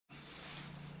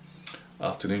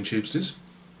Afternoon Tubesters.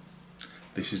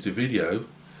 This is the video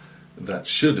that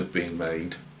should have been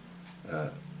made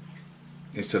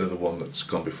instead of the one that's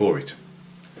gone before it.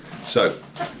 So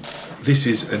this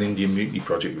is an Indian Mutiny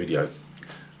project video.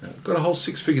 I've got a whole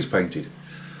 6 figures painted.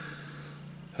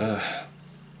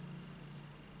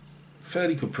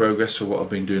 Fairly good progress for what I've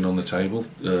been doing on the table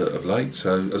of late.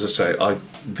 So as I say,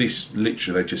 this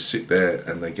literally, they just sit there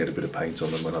and they get a bit of paint on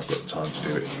them when I've got the time to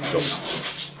do it. So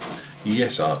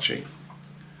yes, Archie,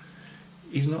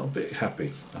 he's not a bit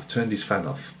happy. I've turned his fan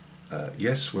off.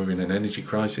 Yes, we're in an energy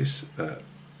crisis,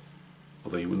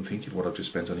 although you wouldn't think of what I've just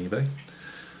spent on eBay.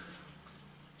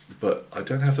 But I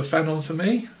don't have the fan on for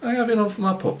me, I have it on for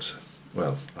my pups.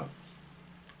 Well,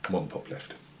 one pup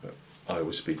left, but I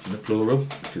always speak in the plural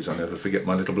because I never forget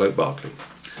my little bloke Barkley.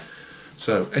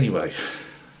 So anyway,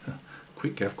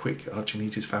 quick Gav, quick, Archie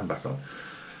needs his fan back on.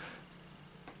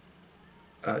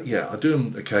 Yeah, I do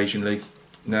them occasionally.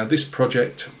 Now this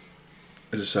project,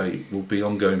 as I say, will be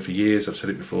ongoing for years. I've said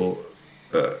it before.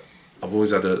 I've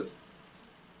always had a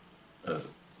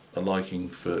liking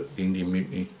for the Indian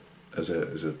Mutiny as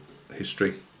a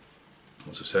history.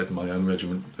 As I said, my own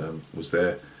regiment was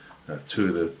there. 2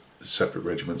 of the separate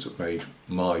regiments that made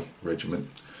my regiment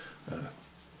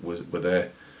were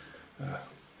there,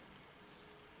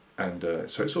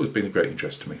 so it's always been a great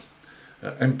interest to me.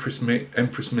 Empress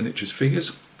Miniatures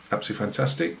figures, absolutely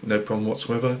fantastic, no problem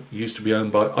whatsoever. Used to be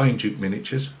owned by Iron Duke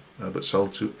Miniatures, but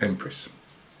sold to Empress.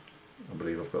 I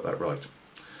believe I've got that right.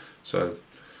 So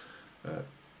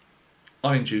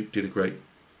Iron Duke did a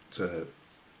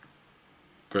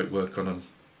great work on them,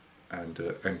 and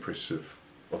Empress have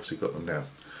obviously got them now.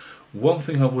 One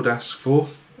thing I would ask for,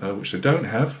 which they don't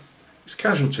have, is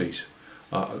casualties.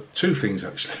 2 things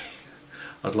actually.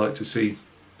 I'd like to see,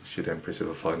 should Empress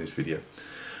ever find this video,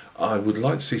 I would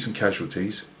like to see some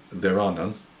casualties. There are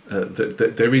none.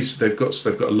 They've got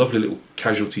a lovely little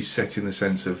casualty set, in the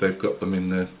sense of they've got them in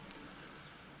the,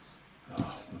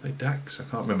 are they DACs? I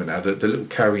can't remember now. The little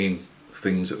carrying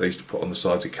things that they used to put on the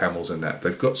sides of camels and that.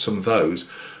 They've got some of those,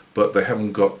 but they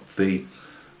haven't got the,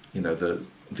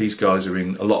 these guys are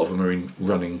in, a lot of them are in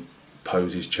running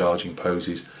poses, charging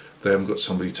poses. They haven't got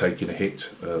somebody taking a hit,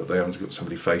 they haven't got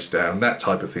somebody face down, that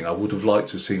type of thing. I would have liked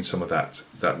to have seen some of that.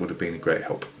 That would have been a great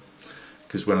help.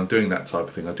 Because when I'm doing that type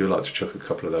of thing, I do like to chuck a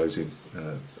couple of those in,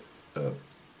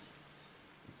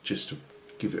 just to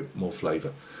give it more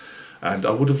flavour. And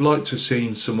I would have liked to have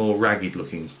seen some more ragged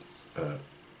looking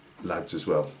lads as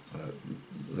well.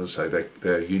 As I say,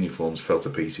 their uniforms fell to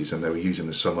pieces, and they were using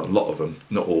the summer, a lot of them,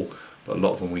 not all, but a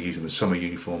lot of them were using the summer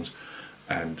uniforms,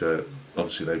 and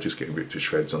obviously they're just getting ripped to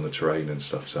shreds on the terrain and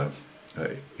stuff. So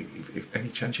if any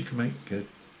chance you can make a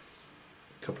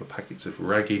couple of packets of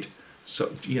ragged, so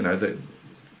the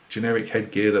generic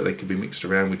headgear that they could be mixed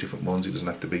around with different ones, it doesn't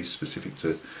have to be specific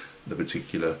to the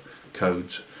particular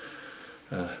codes,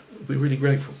 I'd be really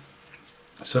grateful.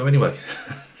 So anyway,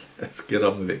 let's get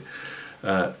on with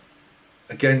it.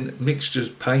 Again, mixtures,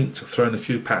 paint, thrown a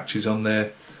few patches on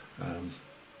there.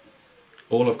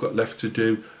 All I've got left to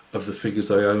do of the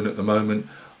figures I own at the moment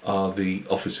are the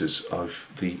officers. I've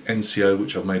the NCO,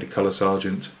 which I've made a colour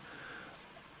sergeant.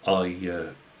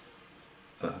 And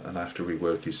I have to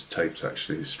rework his tapes,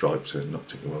 actually. His stripes are not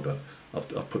particularly well done.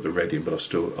 I've put the red in, but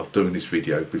I've done this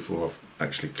video before I've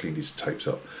actually cleaned his tapes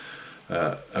up.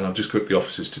 And I've just got the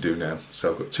officers to do now. So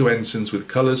I've got 2 ensigns with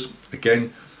colours.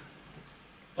 Again,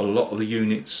 a lot of the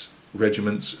units,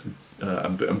 regiments,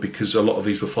 and because a lot of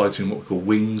these were fighting what we call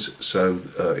wings, so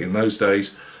in those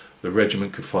days the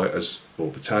regiment could fight as,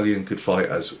 or battalion could fight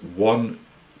as one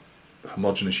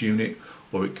homogeneous unit,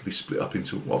 or it could be split up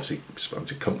into, obviously split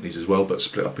into companies as well, but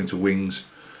split up into wings,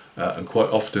 and quite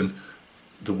often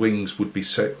the wings would be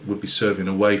serving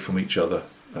away from each other,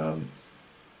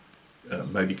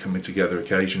 maybe coming together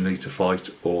occasionally to fight,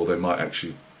 or they might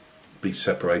actually be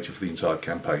separated for the entire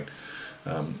campaign.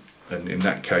 And in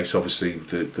that case, obviously,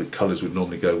 the colours would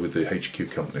normally go with the HQ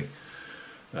company.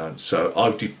 So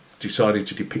I've decided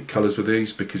to depict colours with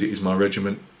these because it is my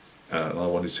regiment, and I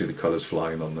wanted to see the colours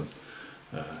flying on them.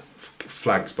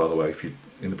 Flags, by the way, if you're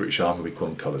in the British Army, we call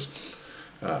them colours.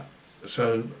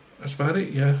 So that's about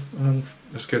it, yeah.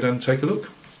 Let's go down and take a look.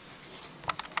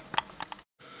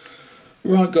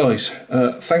 Right guys,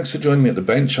 thanks for joining me at the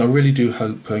bench. I really do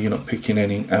hope you're not picking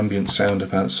any ambient sound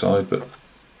up outside, but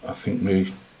I think we're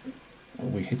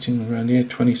hitting around here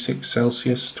 26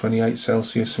 Celsius, 28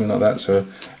 Celsius, something like that. So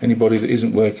anybody that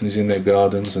isn't working is in their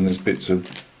gardens, and there's bits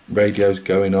of radios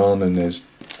going on, and there's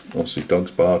obviously dogs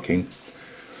barking,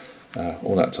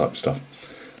 all that type of stuff.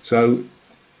 So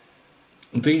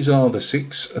these are the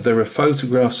 6. There are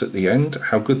photographs at the end.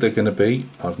 How good they're going to be,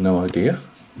 I've no idea.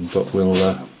 but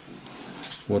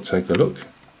we'll take a look.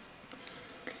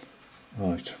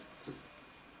 Right,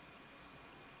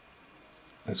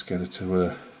 let's get it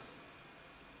to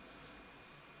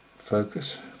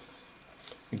focus.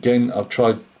 Again, I've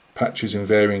tried patches in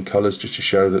varying colours just to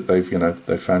show that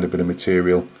they've found a bit of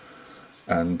material,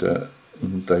 and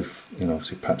they've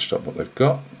obviously patched up what they've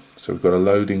got. So we've got a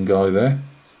loading guy there.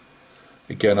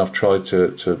 Again, I've tried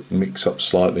to mix up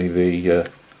slightly the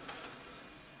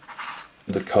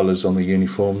colours on the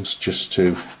uniforms, just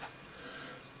to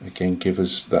again give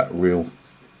us that real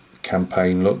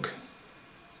campaign look.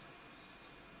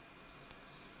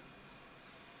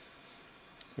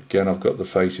 Again, I've got the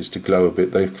faces to glow a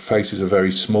bit. The faces are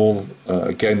very small.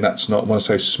 Again, that's not, when I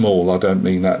say small, I don't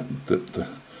mean that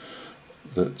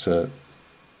Mr.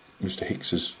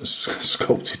 Hicks has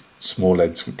sculpted small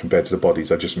heads compared to the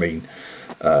bodies. I just mean,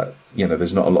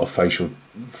 there's not a lot of facial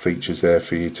features there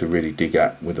for you to really dig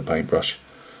at with a paintbrush.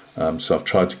 So I've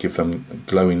tried to give them a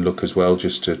glowing look as well,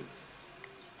 just to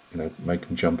make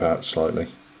them jump out slightly.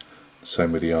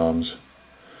 Same with the arms.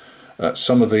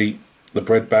 Some of the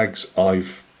bread bags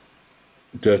I've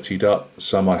dirtied up,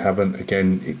 some I haven't.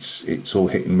 Again, it's all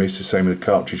hit and miss. The same with the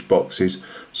cartridge boxes.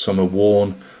 Some are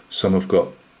worn, some have got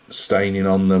staining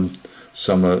on them,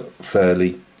 some are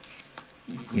fairly,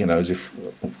 as if,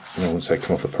 I wouldn't say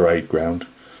come off the parade ground,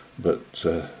 but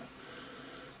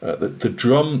the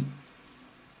drum,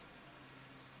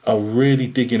 are really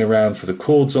digging around for the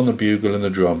chords on the bugle and the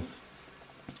drum.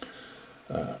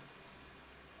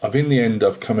 In the end,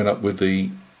 I've coming up with the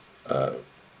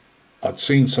I'd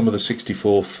seen some of the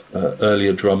 64th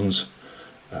earlier drums.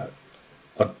 I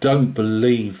don't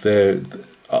believe they're,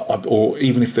 or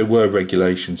even if there were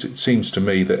regulations, it seems to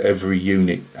me that every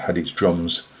unit had its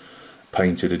drums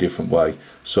painted a different way.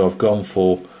 So I've gone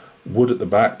for wood at the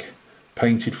back,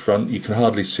 painted front. You can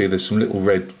hardly see, there's some little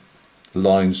red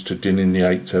lines to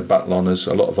delineate battle honours.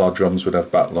 A lot of our drums would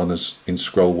have battle honours in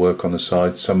scroll work on the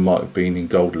side. Some might have been in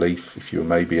gold leaf if you were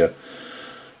maybe a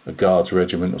Guards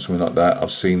regiment or something like that.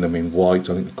 I've seen them in white.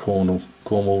 I think the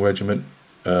Cornwall regiment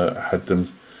had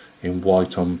them in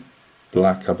white on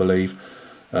black, I believe.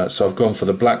 So I've gone for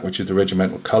the black, which is the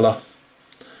regimental colour.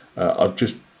 I've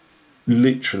just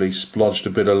literally splodged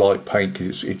a bit of light paint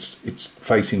because it's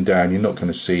facing down. You're not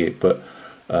going to see it, but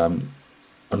I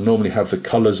normally have the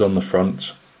colours on the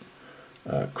front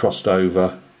crossed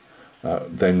over,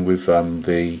 then with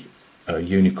the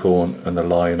unicorn and the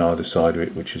lion either side of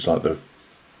it, which is like the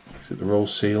Royal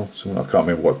Seal? Something, I can't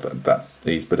remember what that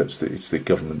is, but it's the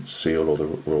government seal or the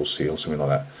Royal Seal, something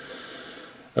like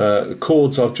that. The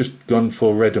chords, I've just gone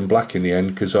for red and black in the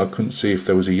end because I couldn't see if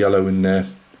there was a yellow in there.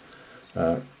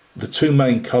 The two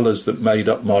main colours that made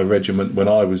up my regiment when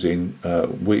I was in,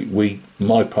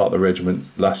 my part of the regiment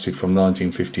lasted from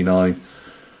 1959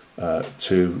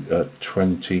 to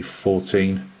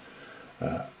 2014,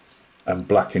 and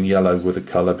black and yellow were the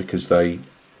colour because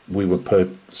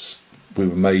we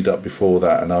were made up before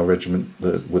that, and our regiment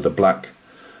with the black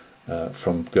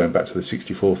from going back to the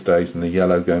 64th days, and the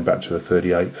yellow going back to the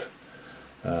 38th.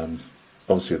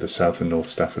 Obviously the South and North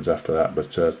Staffords after that,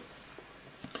 but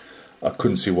I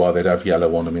couldn't see why they'd have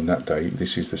yellow on them in that day.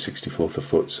 This is the 64th of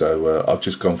foot, so I've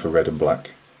just gone for red and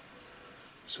black.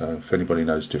 So if anybody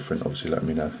knows different, obviously let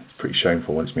me know. It's pretty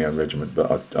shameful when it's my own regiment,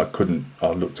 but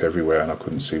I looked everywhere and I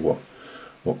couldn't see what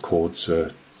chords,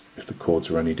 if the chords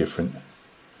are any different.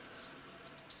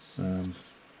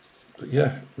 But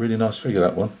yeah, really nice figure,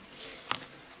 that one.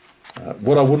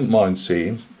 What I wouldn't mind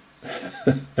seeing,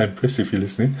 Empress, if you're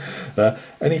listening,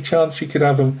 any chance you could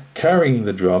have them carrying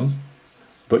the drum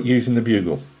but using the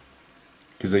bugle,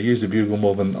 because they use the bugle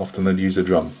more than often they'd use the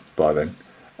drum by then,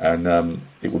 and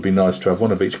it would be nice to have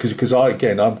one of each, because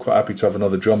I'm quite happy to have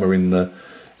another drummer in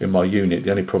my unit.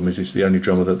 The only problem is it's the only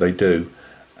drummer that they do,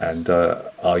 and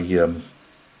I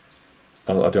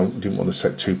didn't want to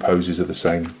set two poses of the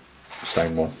same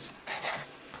one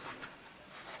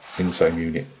in the same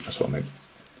unit. That's what I meant.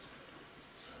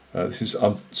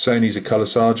 I'm saying he's a colour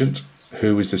sergeant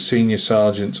who is the senior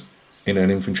sergeant in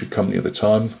an infantry company at the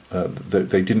time.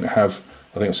 They didn't have,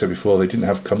 I think I said before, they didn't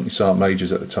have company sergeant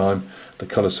majors at the time. The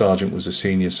colour sergeant was a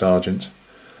senior sergeant.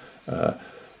 There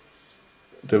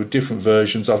were different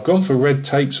versions. I've gone for red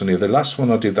tapes on here. The last one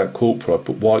I did, that corporal, I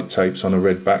put white tapes on a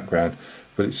red background,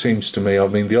 but it seems to me, I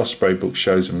mean, the Osprey book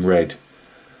shows them red.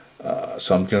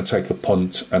 So I'm going to take a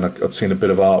punt, and I'd seen a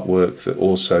bit of artwork that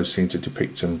also seemed to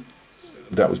depict them.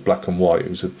 That was black and white. It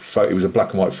was a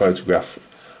black and white photograph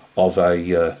of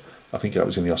a, I think that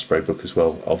was in the Osprey book as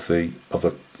well, obviously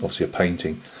a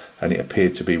painting, and it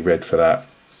appeared to be red for that.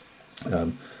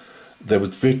 there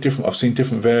was very different. I've seen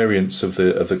different variants of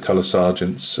the colour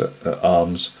sergeant's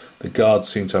arms. The guards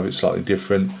seem to have it slightly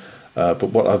different, but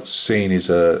what I've seen is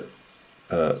a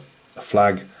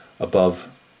flag above.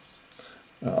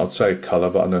 I'd say a colour,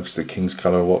 but I don't know if it's the king's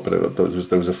colour or what. But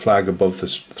there was a flag above the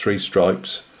three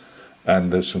stripes,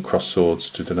 and there's some cross swords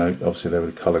to denote. Obviously, they were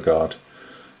the colour guard.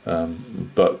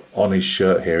 But on his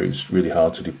shirt here, it's really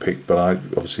hard to depict. But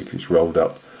obviously, it's rolled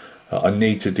up. I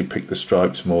need to depict the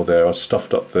stripes more there. I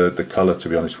stuffed up the colour, to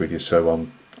be honest with you, so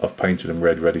I've painted them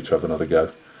red, ready to have another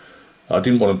go. I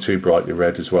didn't want them too brightly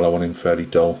red as well. I want him fairly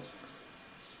dull.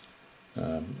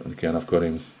 And again, I've got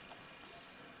him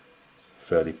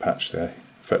fairly patched there.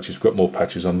 In fact, he's got more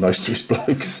patches on most of his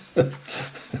blokes.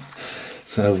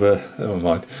 So never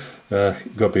mind. Got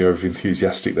to be over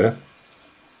enthusiastic there.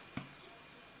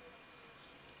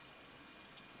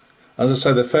 As I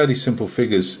say, they're fairly simple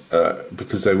figures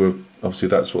because they were, obviously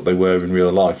that's what they were in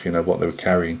real life, you know, what they were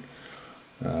carrying.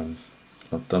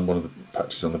 I've done one of the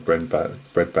patches on the bread bag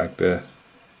there.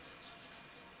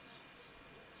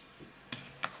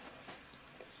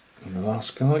 And the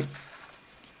last guy. You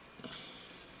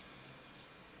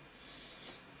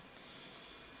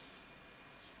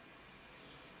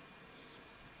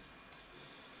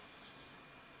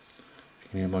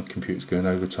can hear my computer's going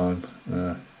overtime.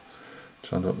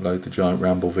 Trying to upload the giant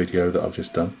ramble video that I've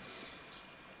just done.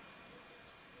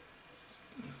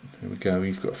 Here we go.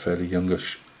 He's got a fairly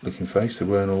youngish looking face. They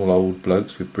weren't all old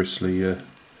blokes with bristly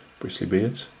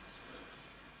beards.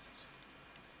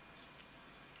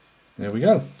 There we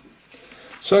go.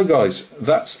 So guys,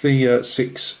 that's the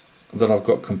 6 that I've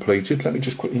got completed. Let me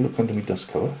just quickly look under my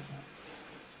dust cover.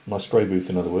 My spray booth,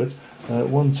 in other words.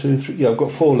 1, 2, 3. Yeah, I've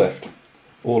got 4 left.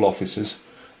 All officers.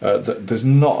 There's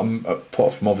not,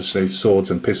 apart from obviously swords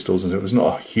and pistols, and there's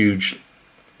not a huge,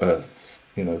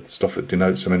 you know, stuff that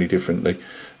denotes them any differently,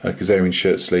 because they're in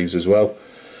shirt sleeves as well.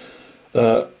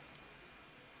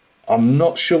 I'm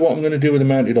not sure what I'm going to do with a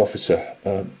mounted officer.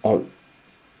 To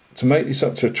make this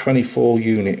up to a 24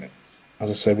 unit,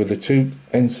 as I say, with the 2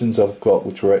 ensigns I've got,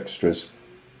 which were extras,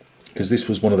 because this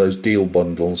was one of those deal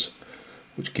bundles,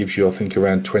 which gives you, I think,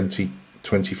 around 20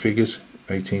 figures,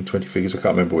 18, 20 figures. I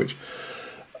can't remember which.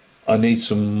 I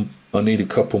need a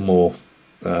couple more,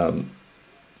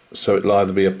 so it'll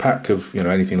either be a pack of, you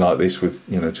know, anything like this with,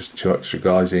 you know, just 2 extra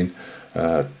guys in.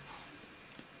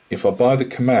 If I buy the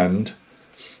command,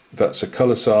 that's a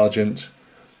colour sergeant,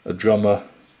 a drummer,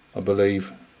 I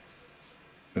believe,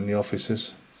 and the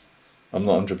officers. I'm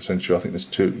not 100% sure. I think there's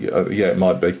 2. Yeah, it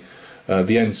might be.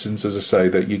 The ensigns, as I say,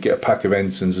 that you get a pack of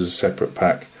ensigns as a separate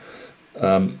pack.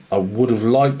 I would have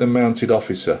liked the mounted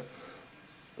officer,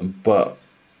 but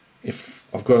if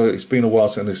I've got it's been a while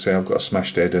since I say I've got a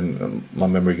smashed head and my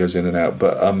memory goes in and out,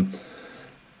 but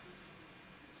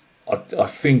I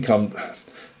think I'm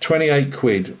 28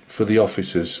 quid for the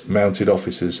officers, mounted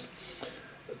officers.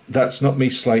 That's not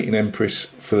me slating Empress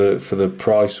for the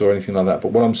price or anything like that,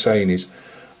 but what I'm saying is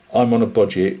I'm on a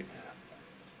budget.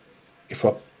 If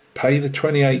I pay the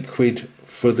 28 quid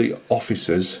for the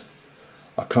officers,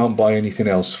 I can't buy anything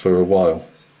else for a while.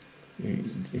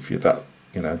 If you're that,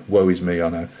 you know, woe is me, I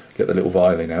know, get the little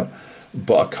violin out,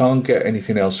 but I can't get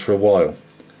anything else for a while.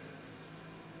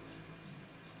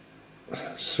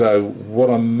 So what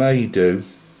I may do,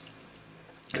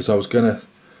 because I was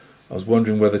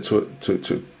wondering whether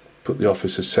to put the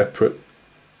officer separate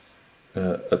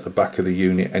at the back of the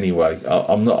unit anyway. I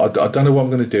don't know what I'm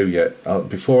going to do yet.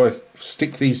 Before I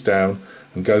stick these down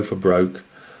and go for broke,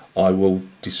 I will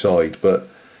decide. But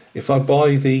if I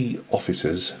buy the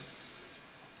officers,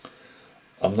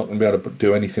 I'm not going to be able to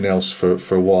do anything else for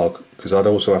a while, because I'd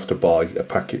also have to buy a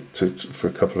packet for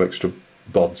a couple of extra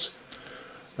bods.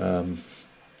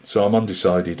 So I'm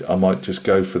undecided. I might just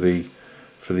go for the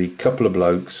couple of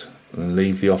blokes and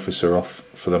leave the officer off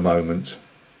for the moment,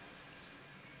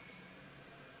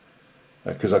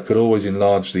 because I could always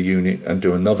enlarge the unit and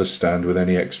do another stand with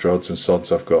any extra odds and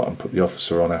sods I've got and put the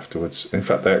officer on afterwards. In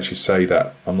fact, they actually say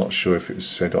that. I'm not sure if it was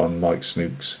said on Mike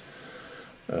Snook's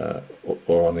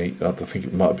or on I think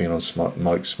it might have been on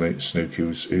Mike Snook,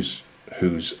 who's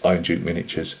Iron Duke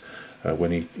Miniatures,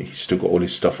 when he still got all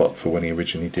his stuff up for when he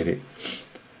originally did it,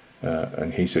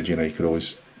 and he said, you know, you could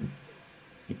always,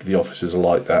 the officers are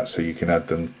like that, so you can add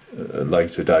them at a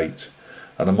later date,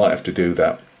 and I might have to do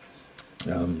that,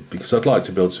 because I'd like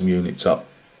to build some units up.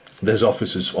 There's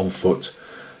officers on foot.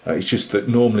 It's just that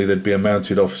normally there'd be a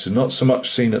mounted officer, not so much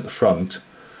seen at the front.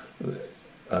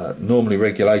 Normally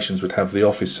regulations would have the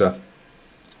officer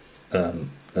at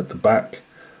the back,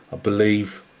 I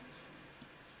believe.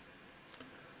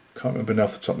 Can't remember now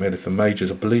off the top of my head if the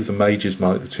majors, I believe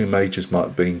the 2 majors might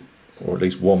have been, or at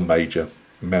least one major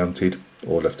mounted,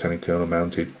 or lieutenant colonel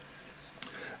mounted,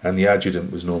 and the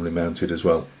adjutant was normally mounted as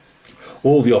well.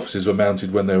 All the officers were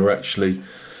mounted when they were actually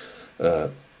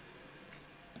on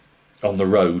the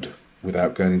road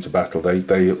without going into battle.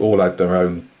 They all had their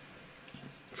own,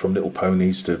 from little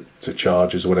ponies to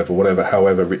chargers or whatever,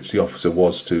 however rich the officer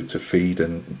was to feed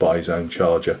and buy his own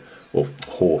charger or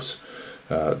horse.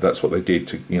 That's what they did.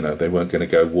 They weren't going to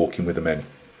go walking with the men,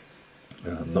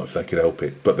 not if they could help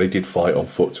it. But they did fight on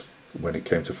foot when it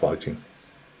came to fighting.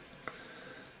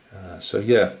 So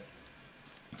yeah,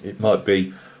 it might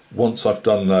be, once I've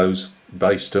done those,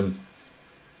 based them,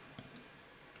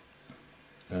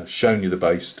 shown you the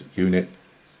based unit,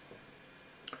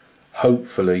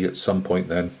 hopefully at some point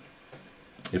then,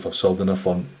 if I've sold enough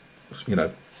on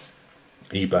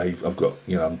eBay, I've got,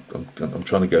 I'm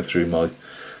trying to go through my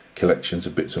collections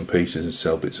of bits and pieces and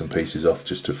sell bits and pieces off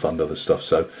just to fund other stuff.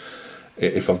 So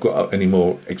if I've got any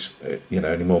more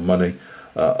any more money,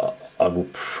 I will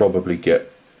probably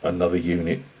get another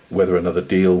unit, whether another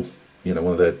deal, one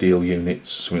of their deal units,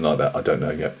 something like that, I don't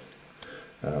know yet.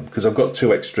 Because I've got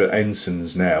 2 extra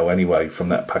ensigns now anyway from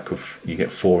that pack of, you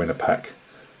get 4 in a pack,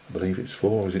 I believe it's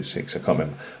 4 or is it 6, I can't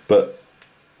remember, but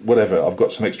whatever, I've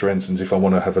got some extra ensigns if I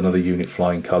want to have another unit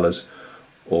flying colours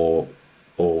or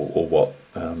what.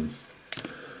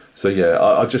 So yeah,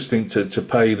 I just think to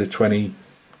pay the £28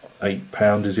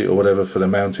 is it or whatever for the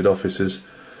mounted officers,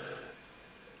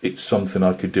 it's something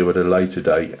I could do at a later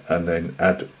date and then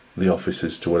add the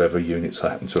officers to whatever units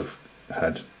I happen to have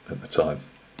had at the time,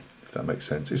 if that makes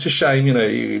sense. It's a shame,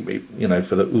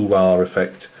 for the ooh-ah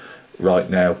effect right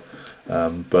now,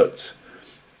 but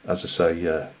as I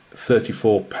say,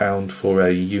 £34 for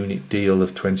a unit deal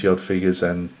of 20 odd figures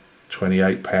and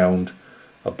 £28,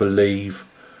 I believe,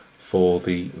 for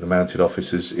the mounted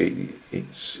officers.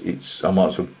 It's I might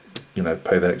as well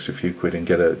pay that extra few quid and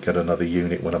get another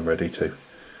unit when I'm ready to.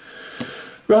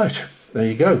 Right, there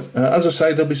you go. As I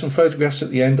say, there'll be some photographs at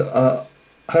the end. I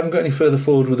haven't got any further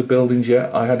forward with the buildings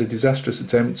yet. I had a disastrous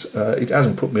attempt. It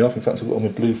hasn't put me off. In fact, I've got all my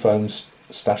blue phones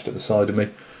stashed at the side of me,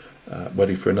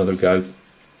 ready for another go.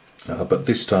 But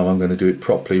this time I'm going to do it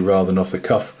properly rather than off the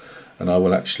cuff, and I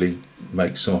will actually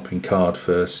make some up in card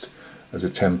first as a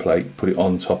template, put it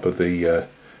on top of the, because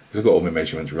I've got all my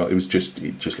measurements right. It just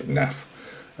looked naff.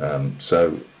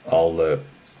 So I'll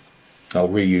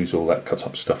reuse all that cut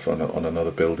up stuff on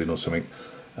another building or something,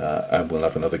 and we'll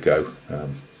have another go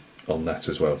on that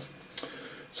as well.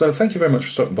 So thank you very much for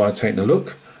stopping by and taking a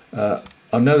look. I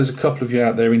know there's a couple of you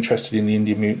out there interested in the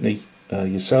Indian Mutiny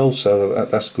yourselves, so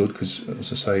that's good, because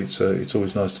as I say, it's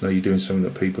always nice to know you're doing something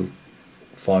that people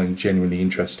find genuinely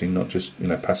interesting, not just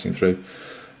passing through.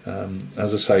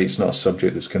 As I say, it's not a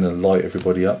subject that's going to light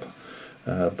everybody up,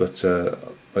 but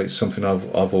it's something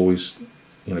I've always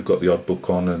got the odd book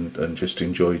on and just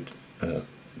enjoyed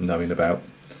knowing about.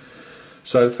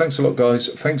 So thanks a lot, guys.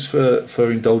 Thanks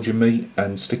for indulging me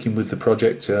and sticking with the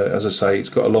project. As I say, it's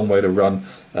got a long way to run.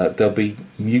 There'll be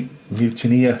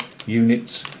mutineer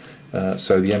units,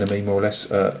 so the enemy more or less,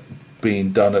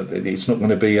 being done. It's not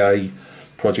going to be a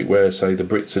project where, say, the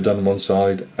Brits are done on one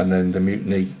side and then the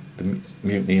mutiny and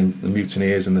the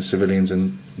mutineers and the civilians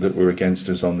and that were against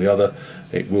us on the other.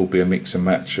 It will be a mix and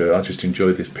match. I just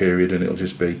enjoyed this period, and it'll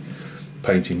just be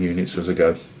painting units as I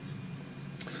go.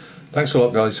 Thanks a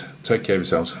lot, guys. Take care of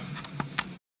yourselves.